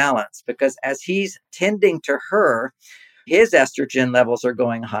of balance. Because as he's tending to her, his estrogen levels are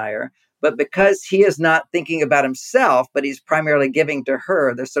going higher. But because he is not thinking about himself, but he's primarily giving to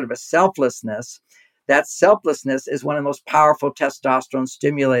her, there's sort of a selflessness. That selflessness is one of the most powerful testosterone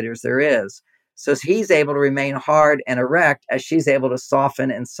stimulators there is. So he's able to remain hard and erect as she's able to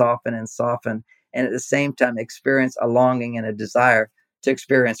soften and soften and soften, and at the same time experience a longing and a desire to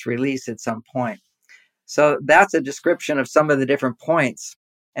experience release at some point. So that's a description of some of the different points.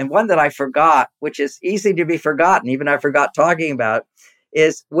 And one that I forgot, which is easy to be forgotten, even I forgot talking about,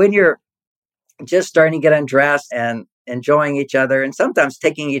 is when you're just starting to get undressed and enjoying each other, and sometimes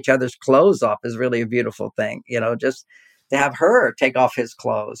taking each other's clothes off is really a beautiful thing, just to have her take off his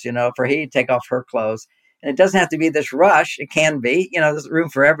clothes, for he to take off her clothes. And it doesn't have to be this rush. It can be, there's room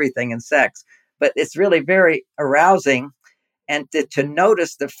for everything in sex, but it's really very arousing. And to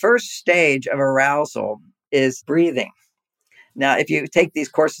notice the first stage of arousal is breathing. Now, if you take these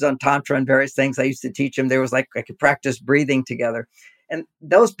courses on Tantra and various things, I used to teach them, there was I could practice breathing together. And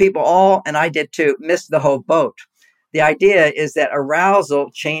those people all, and I did too, missed the whole boat. The idea is that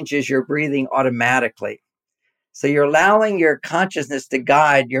arousal changes your breathing automatically. So you're allowing your consciousness to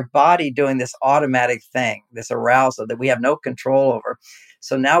guide your body doing this automatic thing, this arousal that we have no control over.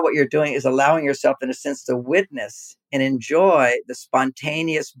 So now what you're doing is allowing yourself, in a sense, to witness and enjoy the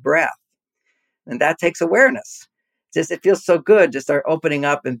spontaneous breath. And that takes awareness. It feels so good to start opening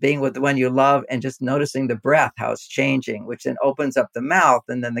up and being with the one you love and just noticing the breath, how it's changing, which then opens up the mouth,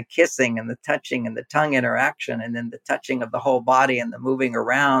 and then the kissing and the touching and the tongue interaction, and then the touching of the whole body and the moving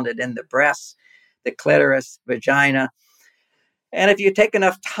around, and then the breasts, the clitoris, vagina. And if you take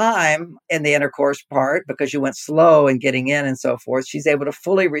enough time in the intercourse part, because you went slow in getting in and so forth, she's able to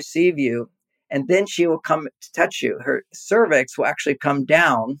fully receive you. And then she will come to touch you. Her cervix will actually come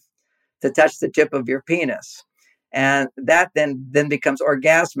down to touch the tip of your penis. And that then becomes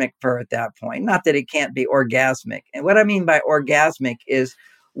orgasmic for her at that point. Not that it can't be orgasmic. And what I mean by orgasmic is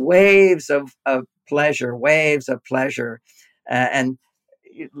waves of pleasure, and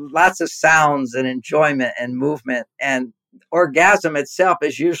lots of sounds and enjoyment and movement. And orgasm itself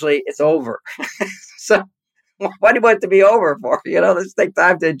is usually, it's over. So what do you want it to be over for? Let's take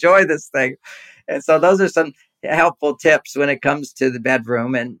time to enjoy this thing. And so those are some helpful tips when it comes to the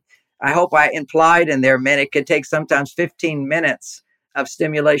bedroom. And I hope I implied in there, man, it could take sometimes 15 minutes of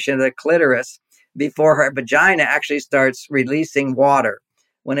stimulation of the clitoris before her vagina actually starts releasing water.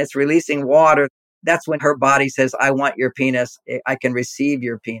 When it's releasing water, that's when her body says, I want your penis. I can receive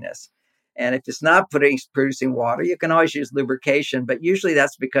your penis. And if it's not producing water, you can always use lubrication, but usually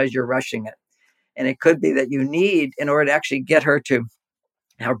that's because you're rushing it. And it could be that you need, in order to actually get her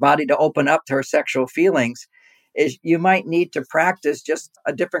body to open up to her sexual feelings, is you might need to practice just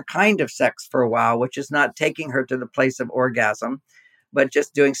a different kind of sex for a while, which is not taking her to the place of orgasm, but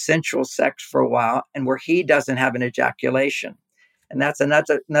just doing sensual sex for a while, and where he doesn't have an ejaculation. And that's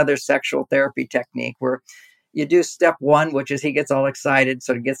another sexual therapy technique where you do step one, which is he gets all excited,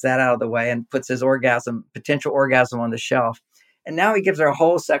 so he gets that out of the way and puts his potential orgasm on the shelf. And now he gives her a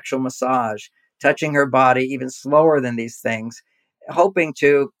whole sexual massage, touching her body even slower than these things, hoping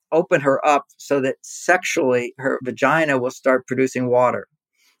to open her up so that sexually her vagina will start producing water.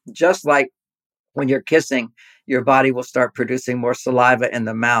 Just like when you're kissing, your body will start producing more saliva in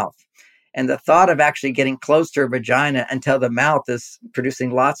the mouth. And the thought of actually getting close to her vagina until the mouth is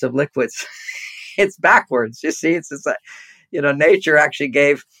producing lots of liquids, it's backwards. You see, it's just like, nature actually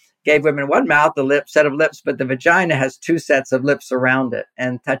gave women one mouth, set of lips, but the vagina has two sets of lips around it,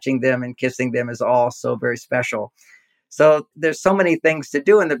 and touching them and kissing them is also very special. So there's so many things to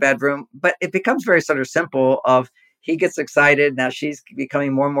do in the bedroom, but it becomes very sort of simple of he gets excited. Now she's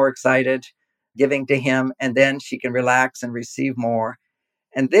becoming more and more excited, giving to him, and then she can relax and receive more.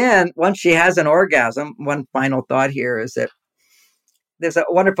 And then once she has an orgasm, one final thought here is that there's a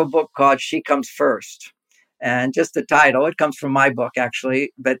wonderful book called She Comes First. And just the title, it comes from my book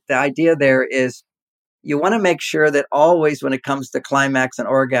actually, but the idea there is you want to make sure that always when it comes to climax and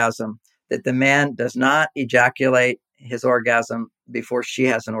orgasm, that the man does not ejaculate his orgasm before she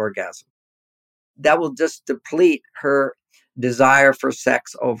has an orgasm. That will just deplete her desire for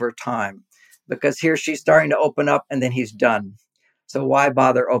sex over time, because here she's starting to open up and then he's done. So why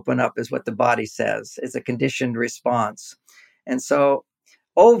bother open up is what the body says. It's a conditioned response. And so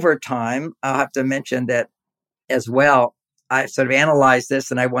over time, I'll have to mention that as well, I sort of analyzed this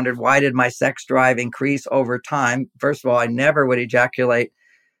and I wondered, why did my sex drive increase over time? First of all, I never would ejaculate.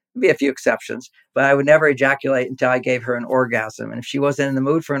 Be a few exceptions, but I would never ejaculate until I gave her an orgasm. And if she wasn't in the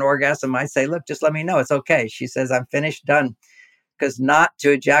mood for an orgasm, I'd say, look, just let me know. It's okay. She says, I'm finished, done. Because not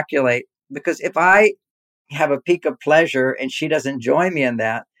to ejaculate, because if I have a peak of pleasure and she doesn't join me in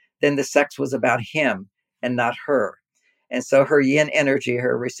that, then the sex was about him and not her. And so her yin energy,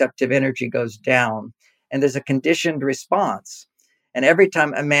 her receptive energy goes down, and there's a conditioned response. And every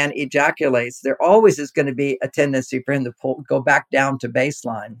time a man ejaculates, there always is going to be a tendency for him to go back down to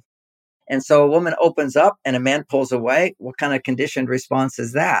baseline. And so a woman opens up and a man pulls away. What kind of conditioned response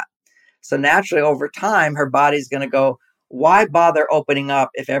is that? So naturally, over time, her body's going to go, why bother opening up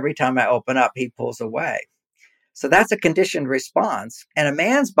if every time I open up, he pulls away? So that's a conditioned response. And a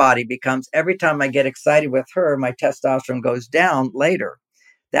man's body becomes, every time I get excited with her, my testosterone goes down later.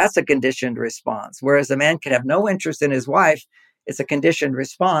 That's a conditioned response. Whereas a man could have no interest in his wife, it's a conditioned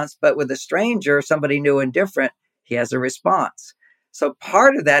response. But with a stranger, somebody new and different, he has a response. So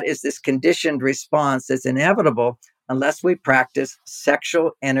part of that is this conditioned response that's inevitable unless we practice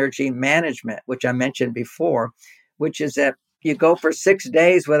sexual energy management, which I mentioned before, which is that you go for 6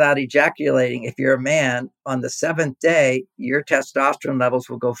 days without ejaculating. If you're a man, on the 7th day, your testosterone levels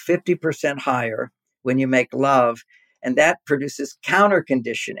will go 50% higher when you make love. And that produces counter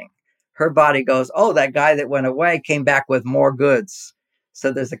conditioning. Her body goes, oh, that guy that went away came back with more goods.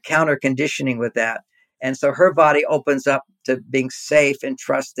 So there's a counter conditioning with that. And so her body opens up to being safe and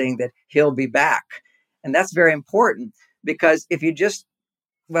trusting that he'll be back. And that's very important, because if you just,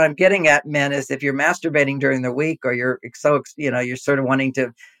 what I'm getting at, men, is if you're masturbating during the week, or you're sort of wanting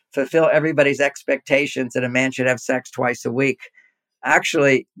to fulfill everybody's expectations that a man should have sex twice a week.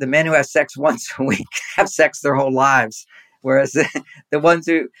 Actually, the men who have sex once a week have sex their whole lives. Whereas the ones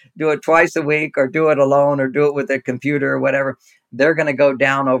who do it twice a week, or do it alone, or do it with a computer or whatever, they're going to go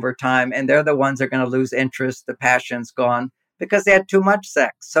down over time. And they're the ones that are going to lose interest. The passion's gone because they had too much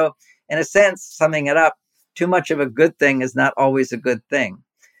sex. So in a sense, summing it up, too much of a good thing is not always a good thing.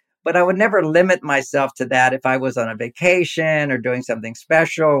 But I would never limit myself to that if I was on a vacation or doing something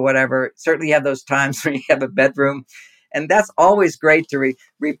special or whatever. Certainly you have those times where you have a bedroom. And that's always great to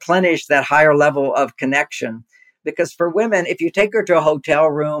replenish that higher level of connection. Because for women, if you take her to a hotel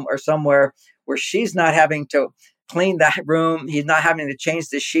room or somewhere where she's not having to clean that room, he's not having to change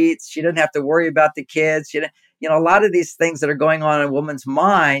the sheets, she doesn't have to worry about the kids. A lot of these things that are going on in a woman's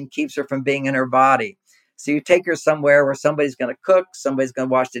mind keeps her from being in her body. So you take her somewhere where somebody's going to cook, somebody's going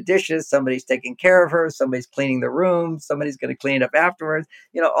to wash the dishes, somebody's taking care of her, somebody's cleaning the room, somebody's going to clean it up afterwards.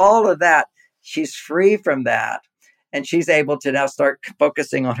 All of that, she's free from that. And she's able to now start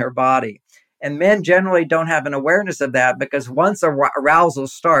focusing on her body. And men generally don't have an awareness of that because once arousal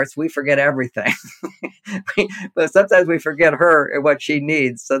starts, we forget everything. But sometimes we forget her and what she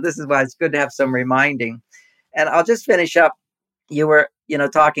needs. So this is why it's good to have some reminding. And I'll just finish up. You were,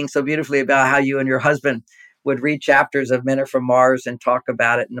 talking so beautifully about how you and your husband would read chapters of Men Are From Mars and talk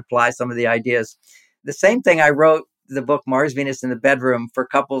about it and apply some of the ideas. The same thing I wrote the book Mars, Venus in the Bedroom for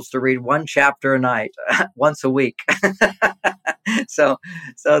couples to read one chapter a night, once a week. So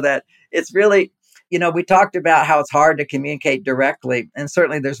that it's really, we talked about how it's hard to communicate directly. And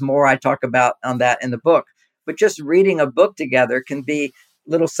certainly there's more I talk about on that in the book. But just reading a book together can be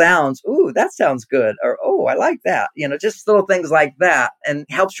little sounds. Ooh, that sounds good. Or, oh, I like that. Just little things like that, and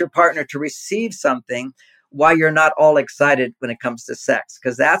helps your partner to receive something while you're not all excited when it comes to sex,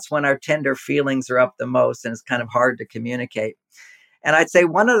 because that's when our tender feelings are up the most and it's kind of hard to communicate. And I'd say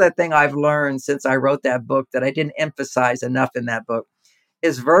one other thing I've learned since I wrote that book that I didn't emphasize enough in that book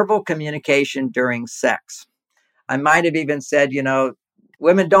is verbal communication during sex. I might have even said,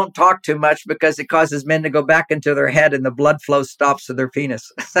 women don't talk too much because it causes men to go back into their head and the blood flow stops to their penis.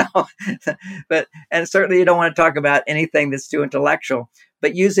 And certainly you don't want to talk about anything that's too intellectual.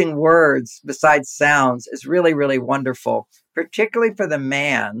 But using words besides sounds is really, really wonderful, particularly for the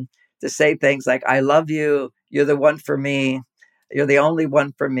man to say things like, I love you, you're the one for me, you're the only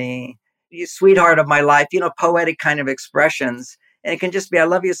one for me, you sweetheart of my life, poetic kind of expressions. And it can just be, I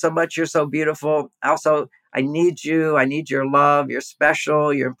love you so much, you're so beautiful. Also, I need you, I need your love, you're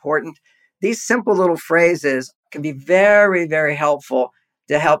special, you're important. These simple little phrases can be very, very helpful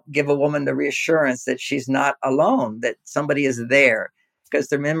to help give a woman the reassurance that she's not alone, that somebody is there. Because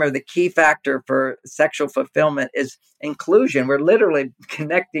remember, the key factor for sexual fulfillment is inclusion. We're literally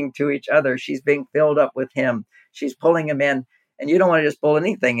connecting to each other. She's being filled up with him. She's pulling him in. And you don't want to just pull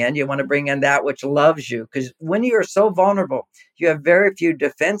anything in. You want to bring in that which loves you. Because when you are so vulnerable, you have very few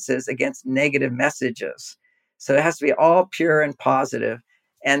defenses against negative messages. So it has to be all pure and positive.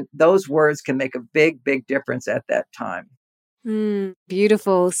 And those words can make a big, big difference at that time.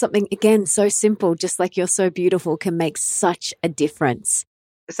 Beautiful. Something, again, so simple, just like you're so beautiful, can make such a difference.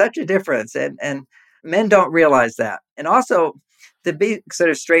 Such a difference. And men don't realize that. And also, to be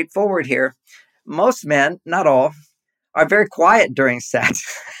sort of straightforward here, most men, not all, are very quiet during sex.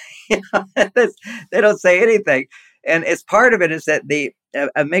 They don't say anything. And it's part of it is that the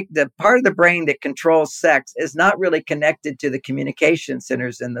part of the brain that controls sex is not really connected to the communication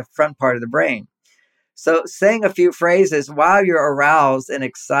centers in the front part of the brain. So saying a few phrases while you're aroused and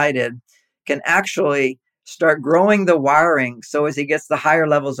excited can actually start growing the wiring. So as he gets the higher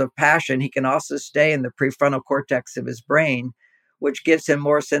levels of passion, he can also stay in the prefrontal cortex of his brain, which gives him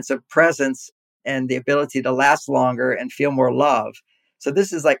more sense of presence and the ability to last longer and feel more love. So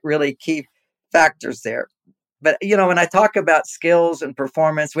this is like really key factors there. But, when I talk about skills and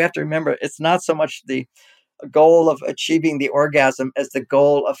performance, we have to remember it's not so much the goal of achieving the orgasm as the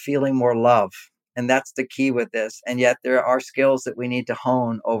goal of feeling more love. And that's the key with this. And yet there are skills that we need to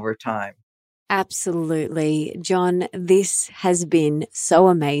hone over time. Absolutely. John, this has been so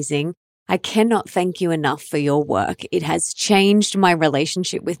amazing. I cannot thank you enough for your work. It has changed my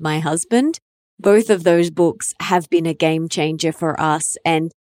relationship with my husband. Both of those books have been a game changer for us.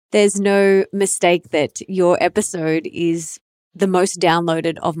 And there's no mistake that your episode is the most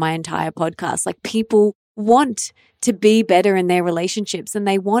downloaded of my entire podcast. Like, people want to be better in their relationships and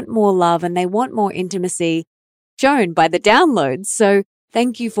they want more love and they want more intimacy shown by the downloads. So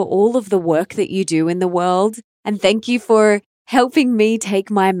thank you for all of the work that you do in the world. And thank you for helping me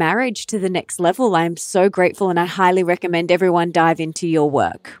take my marriage to the next level. I'm so grateful and I highly recommend everyone dive into your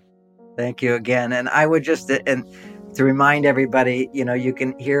work. Thank you again. And I would just, and to remind everybody, you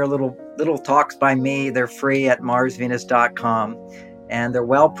can hear little talks by me. They're free at marsvenus.com. And they're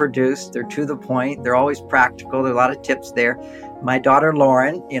well produced. They're to the point. They're always practical. There are a lot of tips there. My daughter,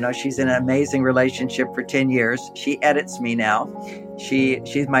 Lauren, she's in an amazing relationship for 10 years. She edits me now.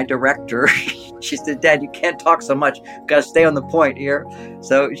 She's my director. She said, Dad, you can't talk so much. Got to stay on the point here.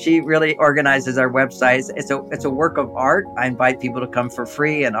 So she really organizes our websites. It's a work of art. I invite people to come for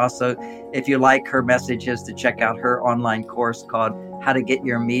free. And also, if you like her messages, to check out her online course called How to Get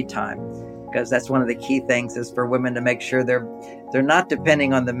Your Me Time. Because that's one of the key things is for women to make sure they're not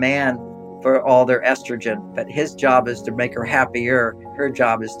depending on the man for all their estrogen, but his job is to make her happier. Her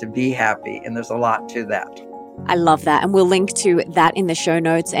job is to be happy. And there's a lot to that. I love that. And we'll link to that in the show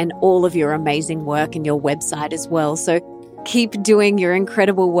notes and all of your amazing work and your website as well. So Keep doing your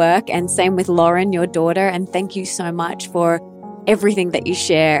incredible work, and same with Lauren, your daughter. And thank you so much for everything that you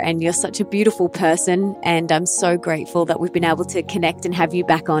share. And you're such a beautiful person. And I'm so grateful that we've been able to connect and have you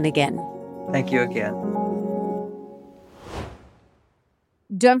back on again. Thank you again.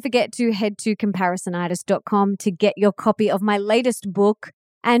 Don't forget to head to comparisonitis.com to get your copy of my latest book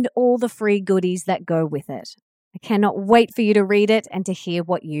and all the free goodies that go with it. I cannot wait for you to read it and to hear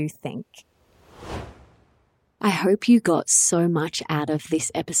what you think. I hope you got so much out of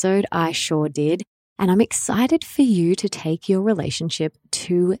this episode. I sure did. And I'm excited for you to take your relationship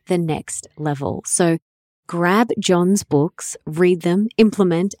to the next level. So grab John's books, read them,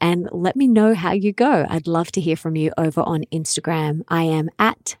 implement, and let me know how you go. I'd love to hear from you over on Instagram. I am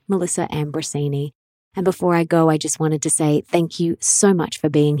at Melissa Ambrosini. And before I go, I just wanted to say thank you so much for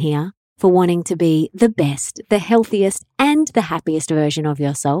being here, for wanting to be the best, the healthiest, and the happiest version of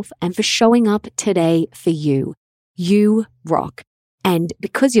yourself, and for showing up today for you. You rock. And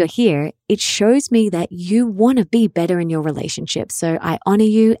because you're here, it shows me that you want to be better in your relationship. So I honor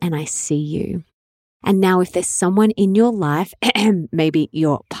you and I see you. And now if there's someone in your life, maybe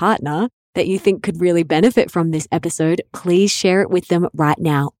your partner, that you think could really benefit from this episode, please share it with them right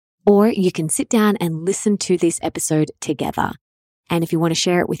now. Or you can sit down and listen to this episode together. And if you want to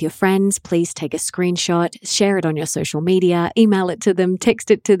share it with your friends, please take a screenshot, share it on your social media, email it to them,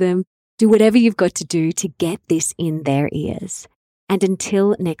 text it to them, do whatever you've got to do to get this in their ears. And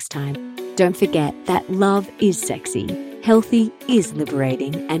until next time, don't forget that love is sexy, healthy is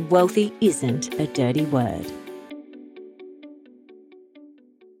liberating, and wealthy isn't a dirty word.